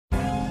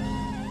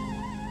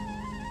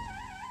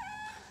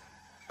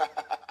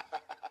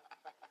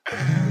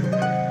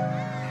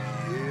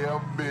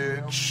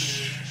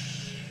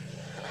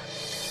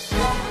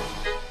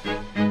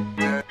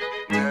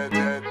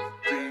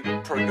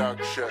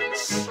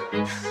Productions.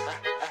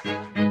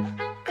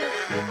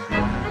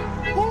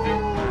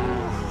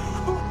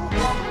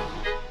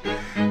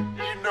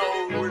 You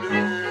know who it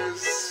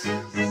is.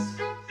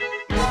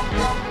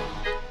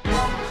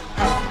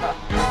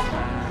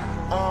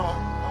 Now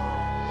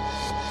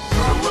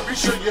let me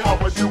show you how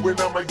I do when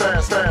I'm like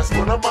fast.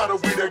 When I'm out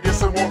of weed, I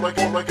guess I'm more like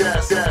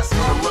gas. Now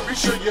let me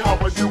show you how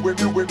I do when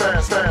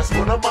fast.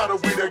 When I'm out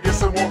of weed, I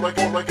guess I'm more like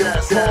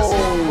gas.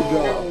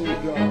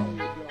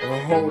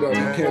 Hold up,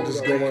 you can't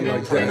just go in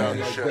like that.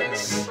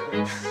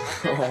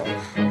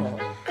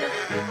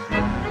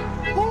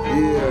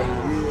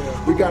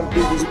 Yeah, we gotta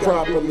do this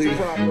properly.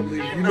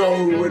 You know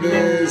who it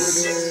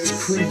is. To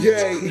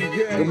create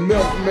the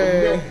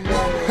milkman.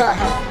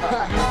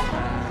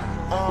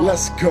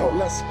 Let's go.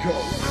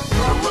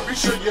 Now let me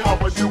show you how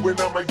I do when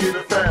I'm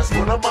getting fast.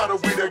 When I'm out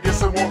of weed, I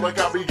guess I'm more like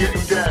I'll be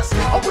getting gas.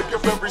 I wake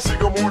up every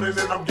single morning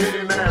and I'm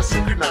getting ass.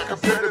 You cannot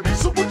compare to me,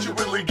 so what you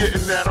really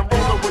getting at? I'm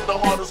rolling with the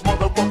hardest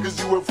motherfuckers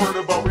you have heard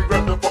about. We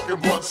grab the fucking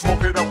blunt,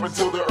 smoke it up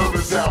until the herb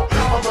is out.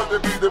 I'm about to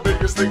be the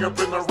biggest thing up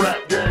in the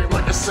rap game.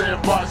 Like a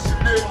sandbox, you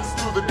did, let's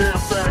do the damn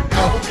thing.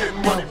 I'm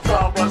getting money,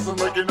 power rising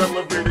like an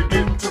elevator.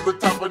 Getting to the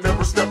top and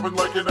never stepping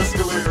like an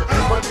escalator.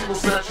 My team will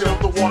snatch you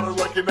out the water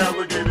like an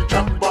alligator.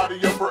 Chop your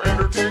body up for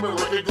entertainment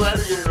like a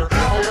gladiator.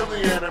 I am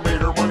the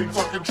animator, money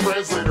talking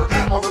translator. I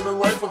live the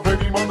life of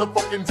any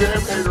motherfucking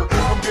damn hater.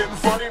 I'm getting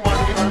funny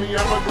money, honey,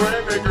 I'm a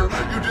grand maker.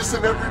 You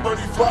dissing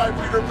everybody fly,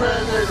 Peter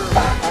Pan hater.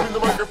 Give me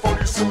the microphone,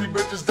 you silly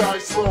bitches die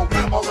slow.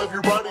 I'll have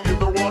your body in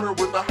the water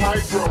with a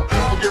hydro.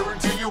 I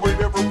guarantee you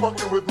ain't ever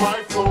fucking with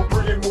my flow.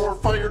 Bringing more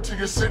fire to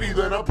your city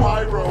than a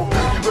pyro.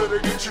 You better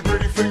get your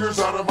gritty fingers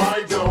out of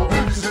my dough.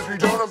 Cause if you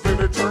don't, I'm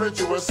gonna turn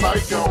into a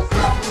psycho.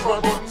 With my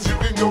buttons, you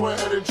can go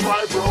ahead and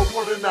try, bro.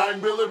 Put a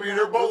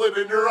 9mm bullet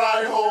in your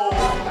eye hole.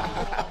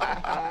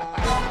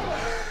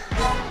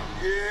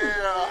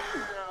 Yeah.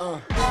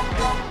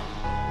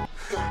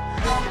 You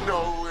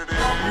know who it is.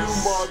 You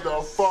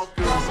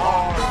motherfuckers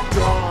are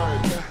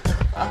done.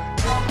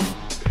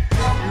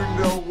 You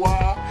know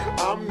why?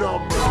 I'm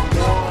number